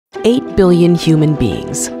8 billion human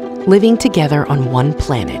beings living together on one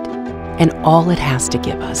planet and all it has to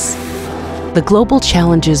give us. The global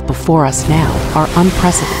challenges before us now are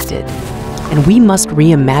unprecedented, and we must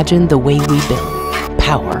reimagine the way we build,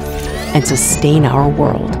 power, and sustain our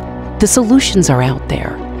world. The solutions are out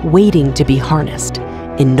there, waiting to be harnessed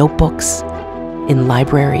in notebooks, in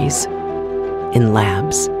libraries, in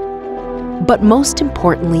labs, but most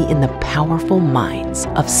importantly in the powerful minds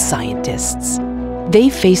of scientists. They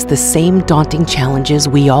face the same daunting challenges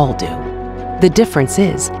we all do. The difference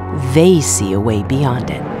is they see a way beyond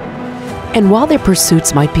it. And while their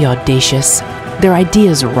pursuits might be audacious, their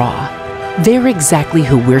ideas raw, they're exactly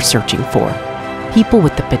who we're searching for. People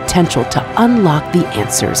with the potential to unlock the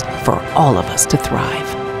answers for all of us to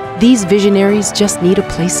thrive. These visionaries just need a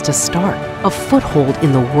place to start, a foothold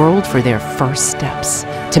in the world for their first steps,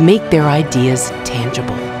 to make their ideas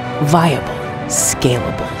tangible, viable,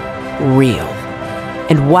 scalable, real.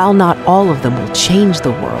 And while not all of them will change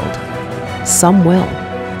the world, some will.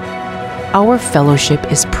 Our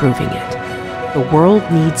fellowship is proving it. The world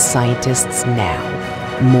needs scientists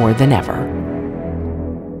now more than ever.